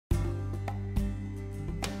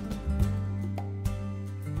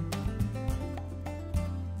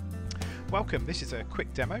Welcome, this is a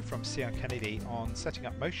quick demo from CR Kennedy on setting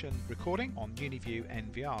up motion recording on UNIVIEW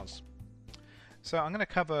NVRs. So I'm going to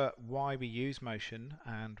cover why we use motion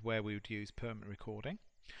and where we would use permanent recording,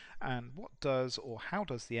 and what does or how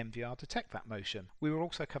does the NVR detect that motion. We will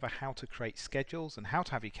also cover how to create schedules and how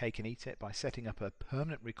to have your cake and eat it by setting up a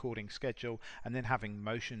permanent recording schedule and then having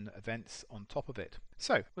motion events on top of it.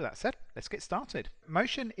 So with that said, let's get started.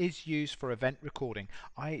 Motion is used for event recording,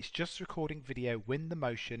 i.e. it's just recording video when the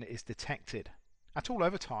motion is detected. At all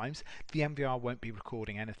other times, the NVR won't be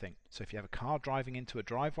recording anything. So if you have a car driving into a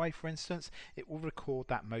driveway, for instance, it will record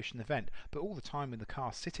that motion event. But all the time when the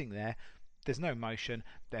car's sitting there, there's no motion,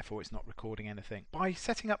 therefore it's not recording anything. By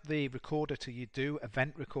setting up the recorder to do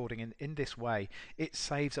event recording in this way, it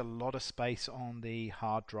saves a lot of space on the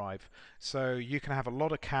hard drive. So you can have a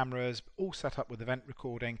lot of cameras all set up with event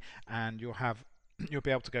recording, and you'll be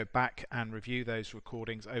able to go back and review those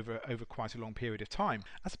recordings over quite a long period of time,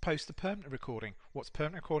 as opposed to permanent recording. What's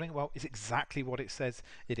permanent recording? Well, it's exactly what it says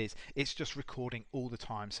it is. It's just recording all the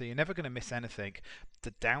time, so you're never going to miss anything.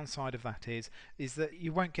 The downside of that is that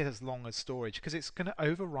you won't get as long as storage, because it's going to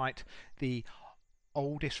overwrite the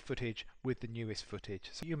oldest footage with the newest footage.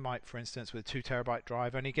 So you might, for instance, with a 2 terabyte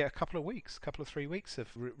drive, only get a couple of 3 weeks of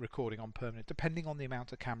recording on permanent, depending on the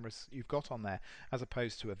amount of cameras you've got on there, as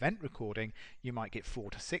opposed to event recording, you might get 4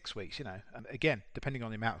 to 6 weeks, and again, depending on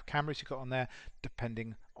the amount of cameras you've got on there,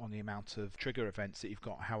 depending on the amount of trigger events that you've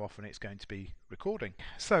got, how often it's going to be recording.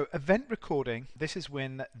 So event recording, this is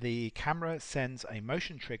when the camera sends a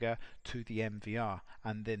motion trigger to the NVR,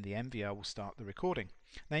 and then the NVR will start the recording.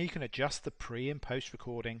 Now you can adjust the pre and post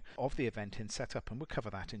recording of the event in setup, and we'll cover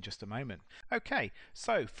that in just a moment. Okay,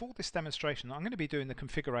 so for this demonstration I'm going to be doing the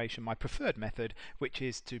configuration, my preferred method, which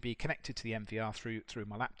is to be connected to the NVR through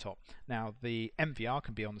my laptop. Now the NVR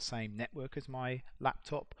can be on the same network as my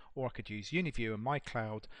laptop, or I could use UNIVIEW and my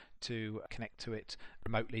cloud to connect to it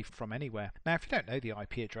remotely from anywhere. Now if you don't know the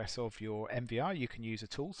IP address of your NVR, you can use a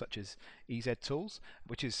tool such as EZ-Tools,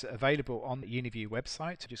 which is available on the UNIVIEW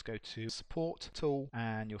website. So just go to support tool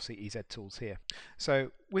and you'll see EZ-Tools here.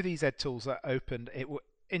 So with EZ-Tools opened, it will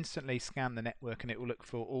instantly scan the network and it will look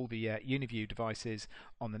for all the UNIVIEW devices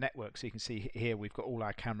on the network. So you can see here we've got all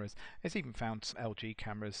our cameras. It's even found some LG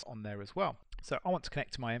cameras on there as well. So I want to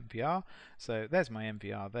connect to my NVR, so there's my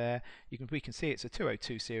NVR there. We can see it's a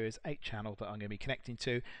 202 series 8 channel that I'm going to be connecting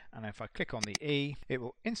to, and if I click on the E, it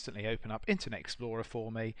will instantly open up Internet Explorer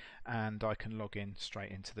for me, and I can log in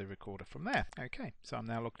straight into the recorder from there. Okay, so I'm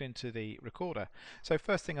now logged into the recorder. So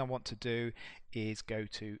first thing I want to do is go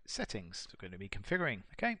to settings. So we're going to be configuring.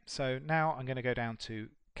 Okay, so now I'm going to go down to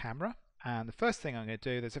camera. And the first thing I'm going to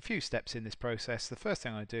do, there's a few steps in this process. The first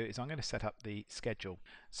thing I'm going to do is I'm going to set up the schedule.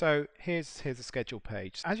 So here's the schedule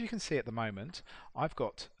page. As you can see at the moment, I've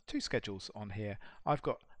got 2 schedules on here. I've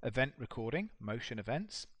got event recording, motion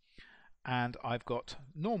events, and I've got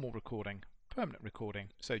normal recording, permanent recording.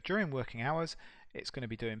 So during working hours, it's going to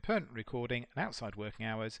be doing permanent recording, and outside working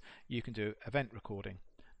hours, you can do event recording.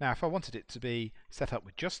 Now if I wanted it to be set up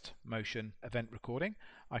with just motion event recording,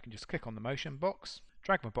 I can just click on the motion box,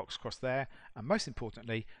 drag my box across there, and most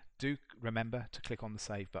importantly, do remember to click on the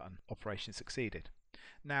save button. Operation succeeded.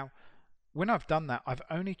 Now when I've done that, I've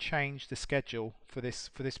only changed the schedule for this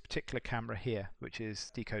particular camera here, which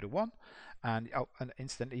is decoder 1, and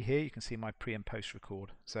instantly here you can see my pre and post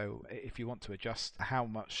record. So if you want to adjust how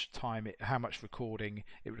much recording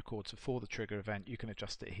it records for the trigger event, you can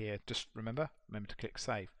adjust it here. Just remember to click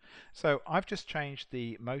save. So I've just changed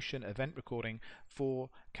the motion event recording for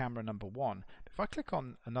camera number 1. If I click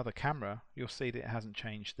on another camera, you'll see that it hasn't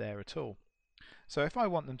changed there at all. So if I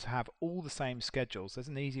want them to have all the same schedules, there's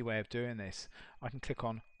an easy way of doing this. I can click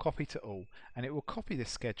on copy to all, and it will copy this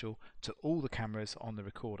schedule to all the cameras on the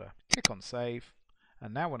recorder. Click on save,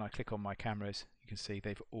 and now when I click on my cameras, you can see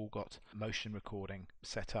they've all got motion recording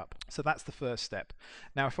set up. So that's the first step.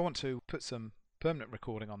 Now if I want to put some permanent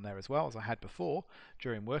recording on there as well, as I had before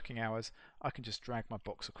during working hours, I can just drag my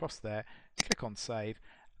box across there, click on save.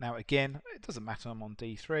 Now again, it doesn't matter I'm on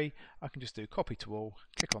D3, I can just do copy to all,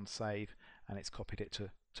 click on save, and it's copied it to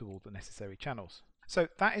all the necessary channels. So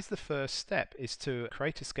that is the first step, is to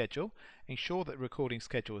create a schedule, ensure that the recording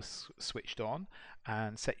schedule is switched on,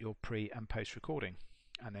 and set your pre and post recording,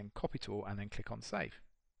 and then copy to all and then click on save.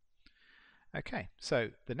 Okay, so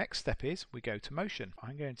the next step is we go to motion.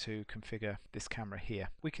 I'm going to configure this camera here.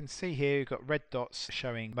 We can see here you've got red dots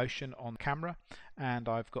showing motion on camera, and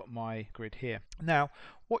I've got my grid here. Now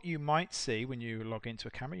what you might see when you log into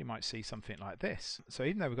a camera, you might see something like this. So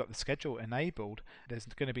even though we've got the schedule enabled, there's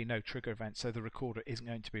going to be no trigger event, so the recorder isn't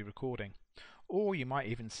going to be recording. Or you might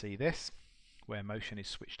even see this. where motion is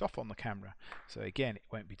switched off on the camera. So again, it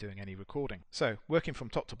won't be doing any recording. So working from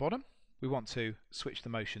top to bottom, we want to switch the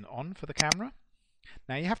motion on for the camera.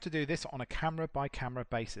 Now you have to do this on a camera by camera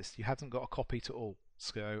basis. You haven't got a copy to all.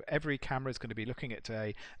 So every camera is going to be looking at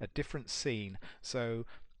a different scene. So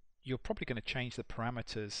you're probably going to change the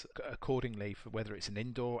parameters accordingly for whether it's an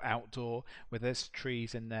indoor, outdoor, whether there's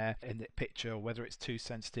trees in there in the picture, or whether it's too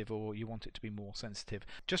sensitive or you want it to be more sensitive.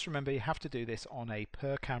 Just remember, you have to do this on a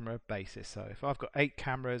per camera basis. So if I've got 8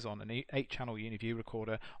 cameras on an 8-channel UniView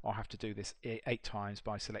recorder, I'll have to do this 8 times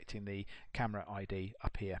by selecting the camera ID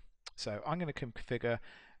up here. So I'm going to configure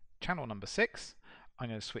channel number 6. I'm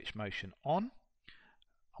going to switch motion on.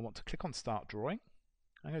 I want to click on Start Drawing.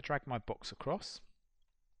 I'm going to drag my box across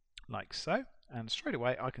like so, and straight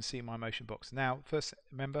away I can see my motion box. Now first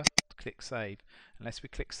remember to click Save. Unless we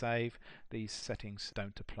click Save, these settings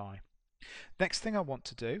don't apply. Next thing I want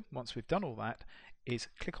to do, once we've done all that, is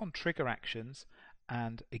click on Trigger Actions,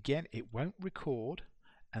 and again it won't record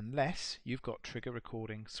unless you've got trigger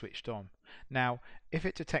recording switched on. Now if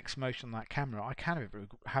it detects motion on that camera, I can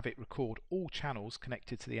have it record all channels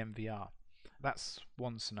connected to the NVR. That's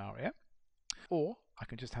one scenario. Or I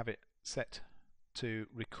can just have it set to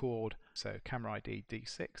record, so camera ID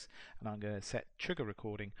D6, and I'm going to set trigger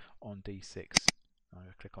recording on D6. I'm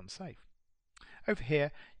going to click on Save. Over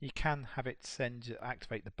here you can have it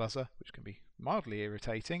activate the buzzer, which can be mildly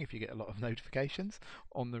irritating if you get a lot of notifications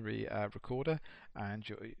on the recorder, and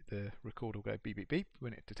the recorder will go beep beep beep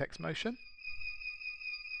when it detects motion,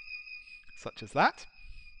 such as that.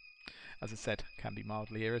 As I said, can be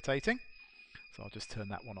mildly irritating, so I'll just turn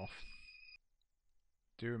that one off.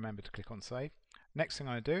 Do remember to click on Save. Next thing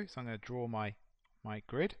I'm going to do is I'm going to draw my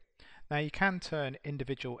grid. Now you can turn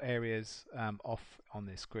individual areas off on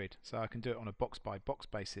this grid, so I can do it on a box by box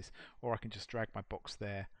basis, or I can just drag my box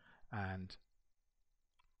there and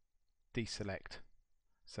deselect.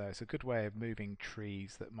 So it's a good way of moving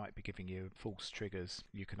trees that might be giving you false triggers.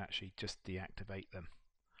 You can actually just deactivate them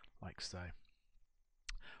like so.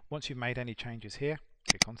 Once you've made any changes here,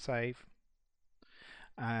 click on Save,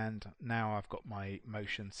 and now I've got my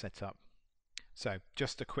motion set up. So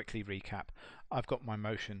just to quickly recap, I've got my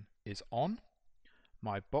motion is on,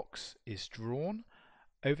 my box is drawn.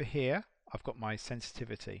 Over here I've got my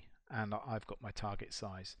sensitivity and I've got my target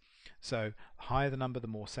size. So higher the number, the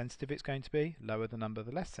more sensitive it's going to be, lower the number,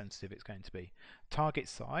 the less sensitive it's going to be. Target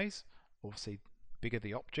size, obviously bigger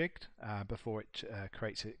the object before it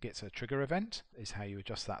gets a trigger event, is how you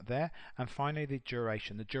adjust that there. And finally the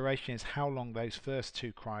duration. The duration is how long those first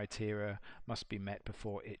 2 criteria must be met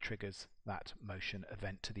before it triggers that motion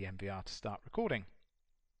event to the NVR to start recording.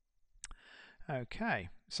 Okay,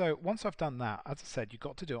 so once I've done that, as I said, you've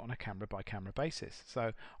got to do it on a camera by camera basis.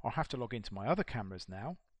 So I'll have to log into my other cameras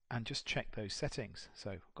now and just check those settings.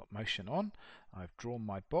 So I've got motion on, I've drawn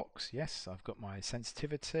my box, yes, I've got my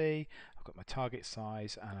sensitivity, I've got my target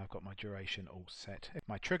size, and I've got my duration all set.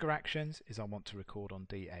 My trigger actions is I want to record on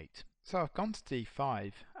D8. So I've gone to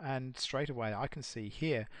D5, and straight away I can see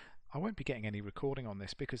here I won't be getting any recording on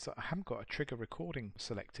this because I haven't got a trigger recording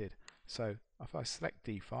selected. So if I select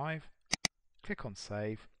D5, click on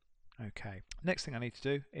Save. Okay, next thing I need to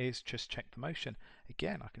do is just check the motion.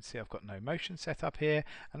 Again, I can see I've got no motion set up here,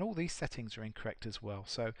 and all these settings are incorrect as well,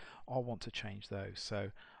 so I'll want to change those. So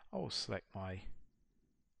I will select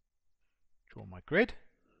draw my grid,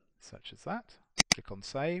 such as that, click on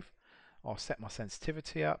Save. I'll set my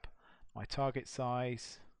sensitivity up, my target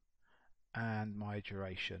size, and my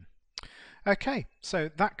duration. Okay, so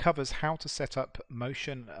that covers how to set up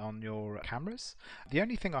motion on your cameras. The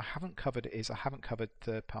only thing I haven't covered is I haven't covered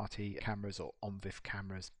third-party cameras or UNIVIEW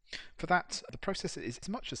cameras. For that, the process is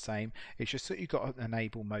much the same. It's just that you've got to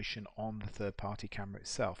enable motion on the third-party camera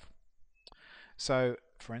itself. So,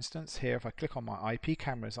 for instance, here if I click on my IP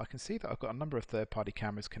cameras, I can see that I've got a number of third-party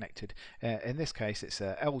cameras connected. In this case, it's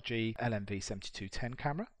a LG LMV7210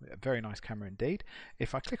 camera, a very nice camera indeed.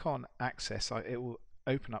 If I click on Access, it will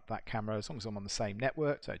open up that camera as long as I'm on the same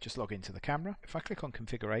network, so just log into the camera. If I click on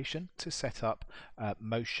configuration to set up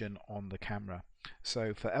motion on the camera,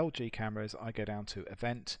 so for LG cameras I go down to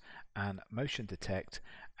event and motion detect,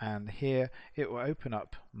 and here it will open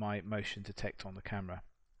up my motion detect on the camera,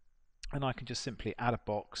 and I can just simply add a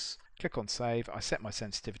box, click on Save. I set my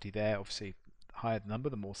sensitivity there, obviously higher the number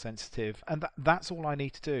the more sensitive, and that's all I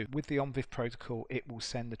need to do. With the UNIVIEW protocol, it will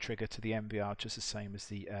send the trigger to the NVR just the same as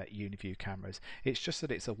the UNIVIEW cameras. It's just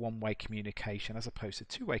that it's a one-way communication as opposed to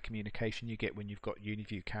two-way communication you get when you've got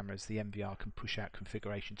UNIVIEW cameras. The NVR can push out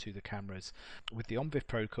configuration to the cameras. With the UNIVIEW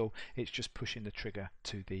protocol, it's just pushing the trigger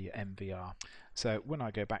to the NVR. So when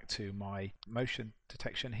I go back to my motion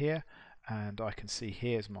detection here, and I can see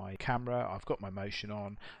here's my camera, I've got my motion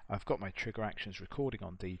on, I've got my trigger actions recording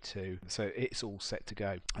on D2, so it's all set to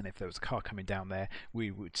go. And if there was a car coming down there,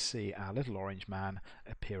 we would see our little orange man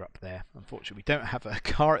appear up there. Unfortunately, we don't have a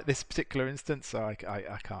car at this particular instance, so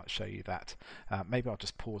I can't show you that. Maybe I'll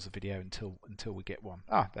just pause the video until we get one.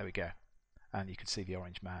 There we go, and you can see the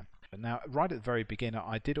orange man. Now, right at the very beginning,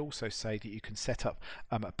 I did also say that you can set up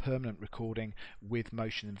a permanent recording with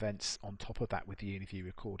motion events on top of that with the UNIVIEW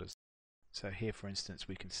recorders. So here, for instance,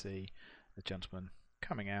 we can see the gentleman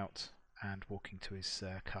coming out and walking to his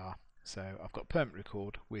car. So I've got permanent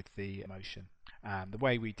record with the motion. And the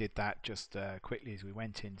way we did that, just quickly, is we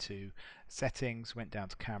went into settings, went down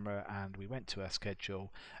to camera, and we went to our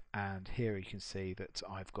schedule. And here you can see that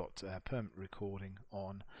I've got permanent recording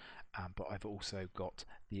on, but I've also got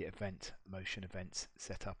the motion events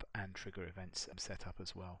set up and trigger events set up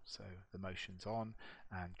as well. So the motion's on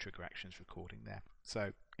and trigger actions recording there.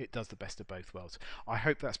 So it does the best of both worlds. I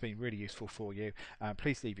hope that's been really useful for you.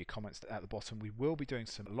 Please leave your comments at the bottom. We will be doing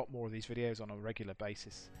a lot more of these videos on a regular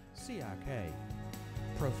basis. CRK,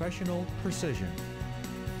 Professional Precision.